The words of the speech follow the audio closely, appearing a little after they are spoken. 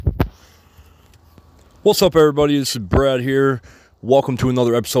What's up, everybody? This is Brad here. Welcome to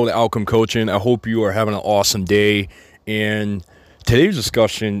another episode of Outcome Coaching. I hope you are having an awesome day. And today's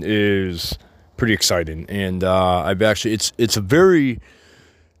discussion is pretty exciting. And this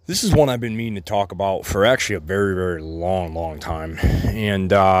is one I've been meaning to talk about for actually a very, very long time.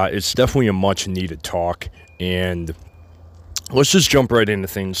 And it's definitely a much needed talk. And let's just jump right into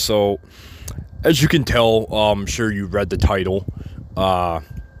things. So, as you can tell, I'm sure you read the title.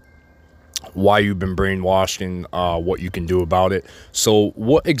 Why you've been brainwashed and what you can do about it. So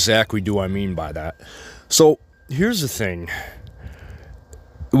what exactly do I mean by that? So here's the thing.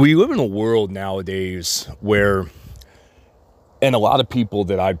 We live in a world nowadays where, and a lot of people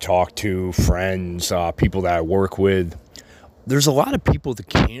that I've talked to, friends, people that I work with, there's a lot of people that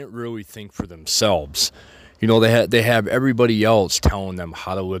can't really think for themselves. You know, they have everybody else telling them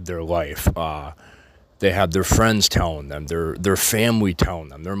how to live their life. They have their friends telling them, their family telling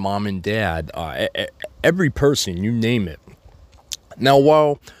them, their mom and dad, every person, you name it. Now,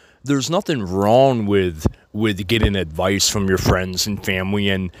 while there's nothing wrong with getting advice from your friends and family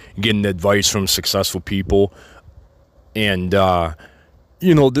and getting advice from successful people, and,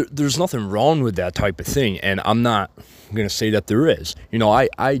 there's nothing wrong with that type of thing, and I'm not going to say that there is. You know,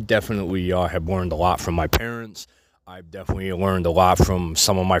 I definitely have learned a lot from my parents. I've definitely learned a lot from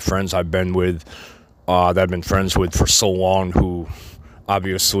some of my friends I've been with, that I've been friends with for so long, who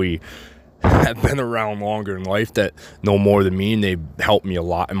obviously have been around longer in life, that know more than me, and they've helped me a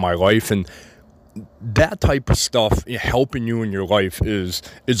lot in my life. And that type of stuff, helping you in your life, is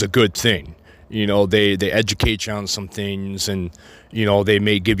a good thing. You know, they educate you on some things, and, you know, they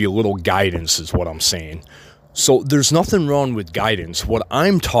may give you a little guidance, is what I'm saying. So there's nothing wrong with guidance. What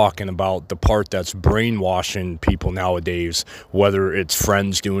I'm talking about, the part that's brainwashing people nowadays, whether it's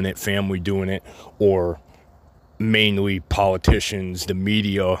friends doing it, family doing it, or mainly politicians, the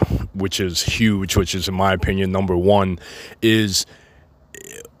media, which is huge, which is, in my opinion, number one, is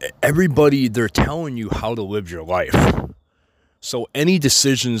everybody, they're telling you how to live your life. So any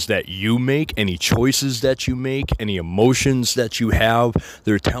decisions that you make, any choices that you make, any emotions that you have,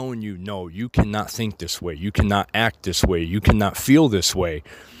 they're telling you, no, you cannot think this way. You cannot act this way. You cannot feel this way.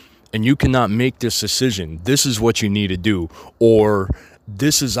 And you cannot make this decision. This is what you need to do. Or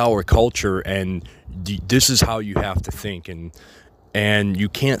this is our culture, and this is how you have to think. And you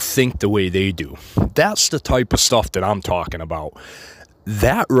can't think the way they do. That's the type of stuff that I'm talking about.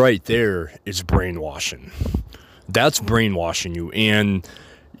 That right there is brainwashing. That's brainwashing you, and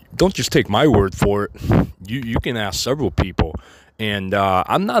don't just take my word for it. You can ask several people, and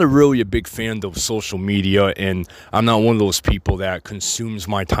I'm not really a big fan of social media, and I'm not one of those people that consumes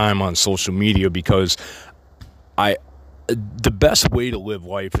my time on social media, because the best way to live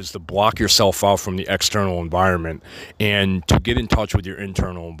life is to block yourself out from the external environment and to get in touch with your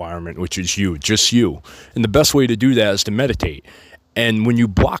internal environment, which is you, just you. And the best way to do that is to meditate. And when you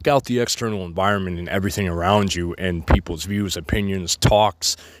block out the external environment and everything around you, and people's views, opinions,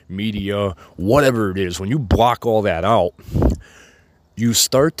 talks, media, whatever it is, when you block all that out, you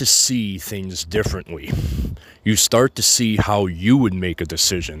start to see things differently. You start to see how you would make a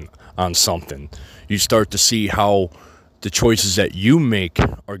decision on something. You start to see how the choices that you make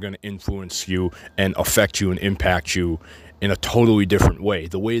are going to influence you and affect you and impact you in a totally different way,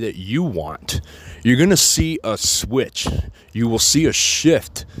 the way that you want. You're going to see a switch. You will see a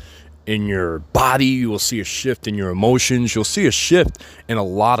shift in your body. You will see a shift in your emotions. You'll see a shift in a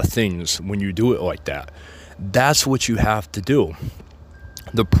lot of things when you do it like that. That's what you have to do.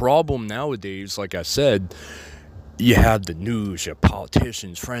 The problem nowadays, like I said, you have the news, you have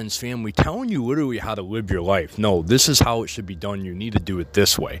politicians, friends, family telling you literally how to live your life. No, this is how it should be done. You need to do it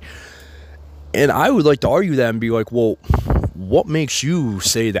this way. And I would like to argue that and be like, well, what makes you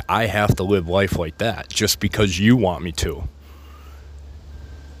say that I have to live life like that just because you want me to?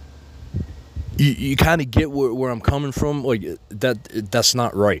 You kind of get where I'm coming from? Like, that's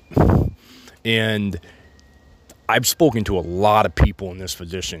not right. And I've spoken to a lot of people in this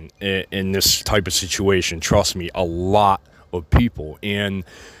position, in this type of situation. Trust me, a lot of people. And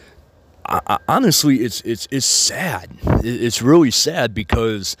honestly, it's sad. It's really sad,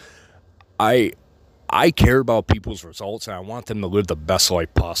 because I care about people's results, and I want them to live the best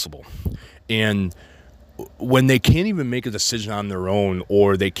life possible. And when they can't even make a decision on their own,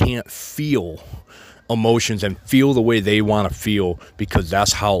 or they can't feel emotions and feel the way they want to feel because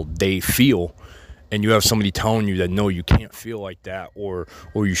that's how they feel, and you have somebody telling you that, no, you can't feel like that, or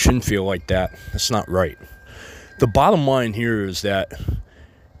you shouldn't feel like that, that's not right. The bottom line here is that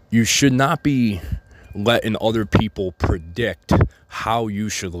you should not be letting other people predict how you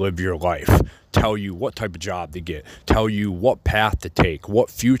should live your life. tell you what type of job to get, tell you what path to take, what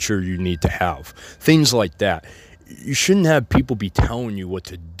future you need to have, things like that. You shouldn't have people be telling you what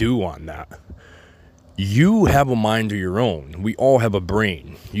to do on that. You have a mind of your own. We all have a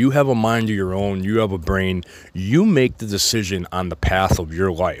brain. You have a mind of your own. You have a brain. You make the decision on the path of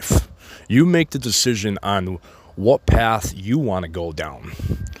your life. You make the decision on what path you want to go down.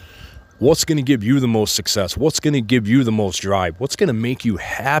 What's going to give you the most success? What's going to give you the most drive? What's going to make you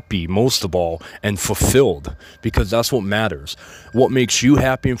happy most of all and fulfilled? Because that's what matters. What makes you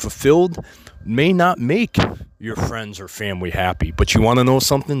happy and fulfilled may not make your friends or family happy. But you want to know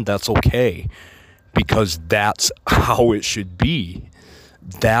something? That's okay. Because that's how it should be.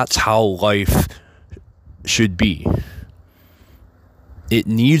 That's how life should be. It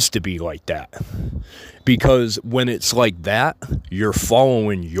needs to be like that. Because when it's like that, you're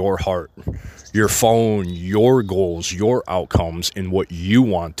following your heart. You're following your goals, your outcomes, and what you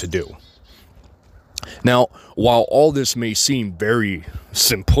want to do. Now, while all this may seem very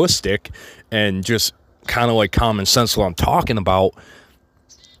simplistic and just kind of like common sense what I'm talking about,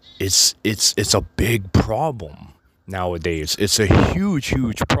 it's a big problem nowadays. It's a huge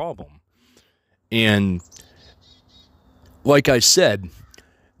problem. And like I said,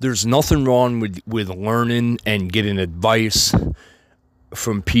 there's nothing wrong with learning and getting advice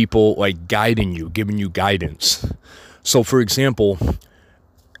from people like guiding you, giving you guidance. So for example,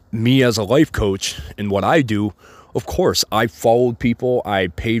 me as a life coach and what I do, of course, I followed people, I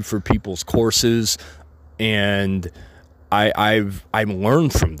paid for people's courses, and I've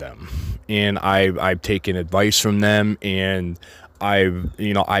learned from them, and I've taken advice from them, and I've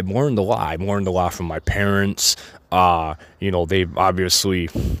learned a lot. I've learned a lot from my parents. They've obviously,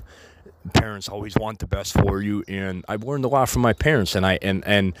 parents always want the best for you, and I've learned a lot from my parents, and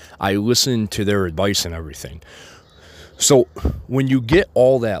I listen to their advice and everything. So when you get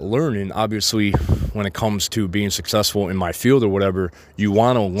all that learning, obviously, when it comes to being successful in my field or whatever, you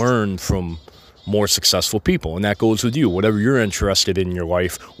want to learn from more successful people, and that goes with you. Whatever you're interested in your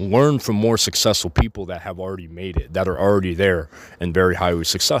life, learn from more successful people that have already made it, that are already there and very highly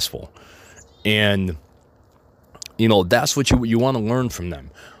successful. And that's what you want to learn from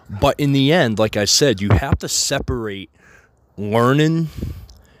them. But in the end, like I said, you have to separate learning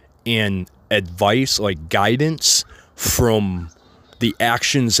and advice, like guidance, from the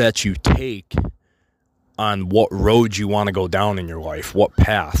actions that you take on what road you want to go down in your life, what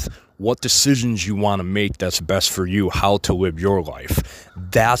path, what decisions you want to make that's best for you, how to live your life.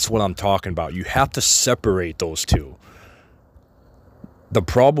 That's what I'm talking about. You have to separate those two. The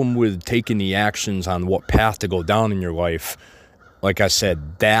problem with taking the actions on what path to go down in your life, like I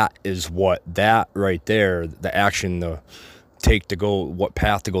said, that right there, the action to take to go, what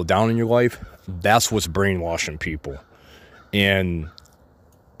path to go down in your life, that's what's brainwashing people. And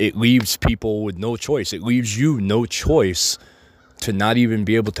it leaves people with no choice. It leaves you no choice to not even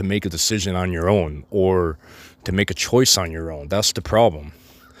be able to make a decision on your own or to make a choice on your own. That's the problem.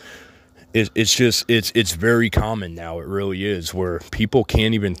 It's very common now. It really is, where people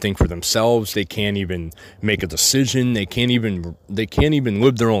can't even think for themselves. They can't even make a decision. They can't even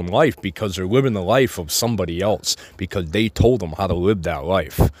live their own life because they're living the life of somebody else because they told them how to live that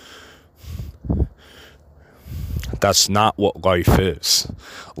life. That's not what life is.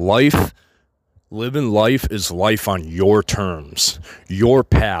 Living life is life on your terms, your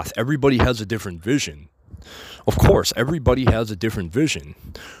path. Everybody has a different vision. Of course, everybody has a different vision.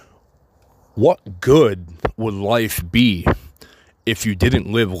 What good would life be if you didn't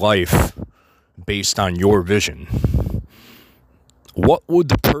live life based on your vision? What would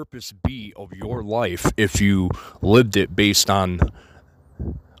the purpose be of your life if you lived it based on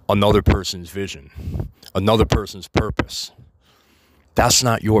another person's vision, another person's purpose? That's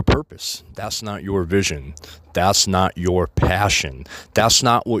not your purpose. That's not your vision. That's not your passion. That's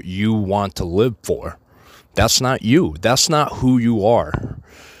not what you want to live for. That's not you. That's not who you are.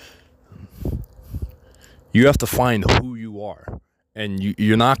 You have to find who you are. And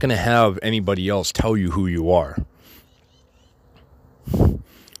you're not going to have anybody else tell you who you are.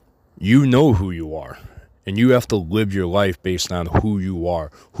 You know who you are. And you have to live your life based on who you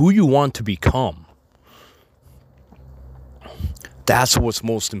are, who you want to become. That's what's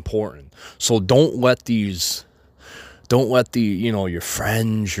most important. So don't let your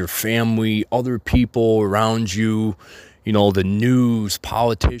friends, your family, other people around you, the news,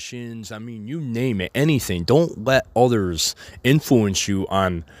 politicians, you name it, anything. Don't let others influence you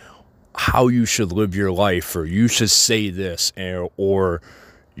on how you should live your life, or you should say this, or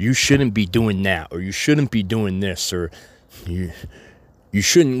you shouldn't be doing that, or you shouldn't be doing this, or you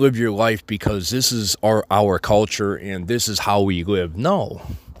shouldn't live your life because this is our culture and this is how we live. No,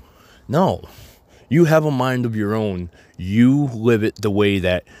 No. You have a mind of your own. You live it the way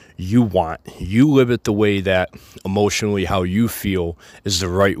that you want. You live it the way that emotionally how you feel is the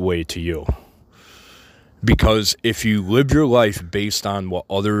right way to you. Because if you live your life based on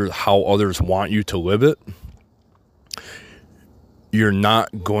how others want you to live it, you're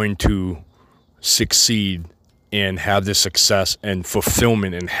not going to succeed and have the success and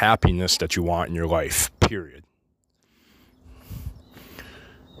fulfillment and happiness that you want in your life, period.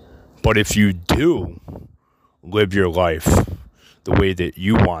 But if you do live your life the way that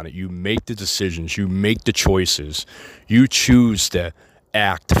you want it, you make the decisions, you make the choices, you choose to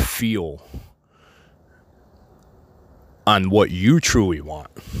act, feel on what you truly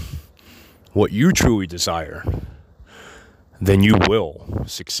want, what you truly desire, then you will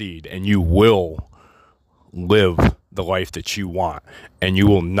succeed and you will live the life that you want and you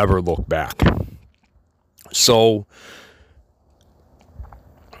will never look back. So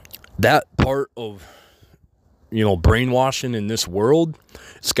that part of, brainwashing in this world,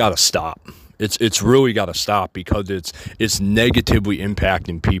 it's got to stop. It's really got to stop because it's negatively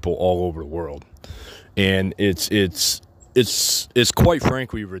impacting people all over the world. And it's quite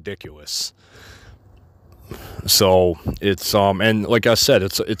frankly ridiculous. So it's and like I said,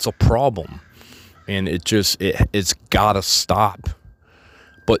 it's a problem, and it's gotta stop.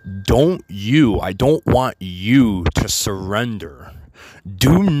 But I don't want you to surrender.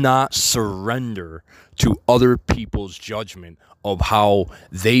 Do not surrender to other people's judgment of how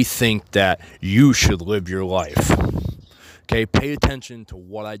they think that you should live your life. Okay, pay attention to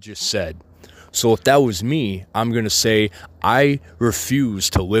what I just said. So if that was me, I'm going to say I refuse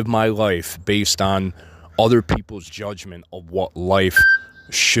to live my life based on other people's judgment of what life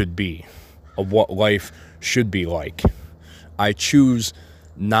should be, of what life should be like. I choose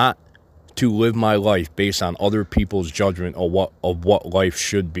not to live my life based on other people's judgment of what life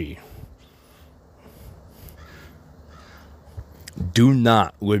should be. Do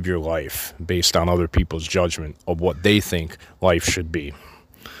not live your life based on other people's judgment of what they think life should be.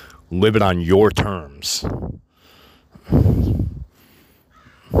 Live it on your terms. One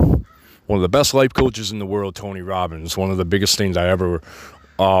of the best life coaches in the world, Tony Robbins. One of the biggest things I ever,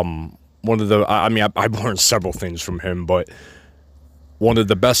 I've learned several things from him, but one of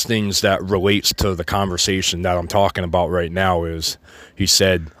the best things that relates to the conversation that I'm talking about right now is he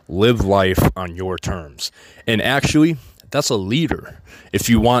said, live life on your terms. And actually, that's a leader. If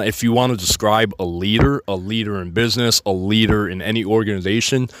you want to describe a leader in business, a leader in any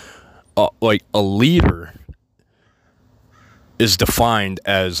organization, like a leader is defined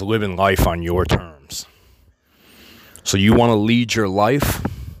as living life on your terms. So you want to lead your life,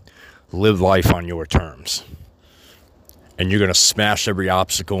 live life on your terms. And you're going to smash every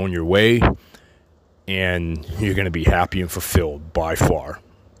obstacle in your way, and you're going to be happy and fulfilled by far.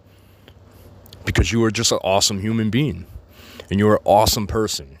 Because you are just an awesome human being, and you're an awesome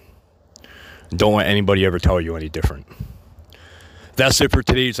person. And don't let anybody ever tell you any different. That's it for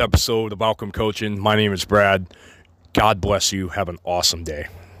today's episode of Outcome Coaching. My name is Brad. God bless you. Have an awesome day.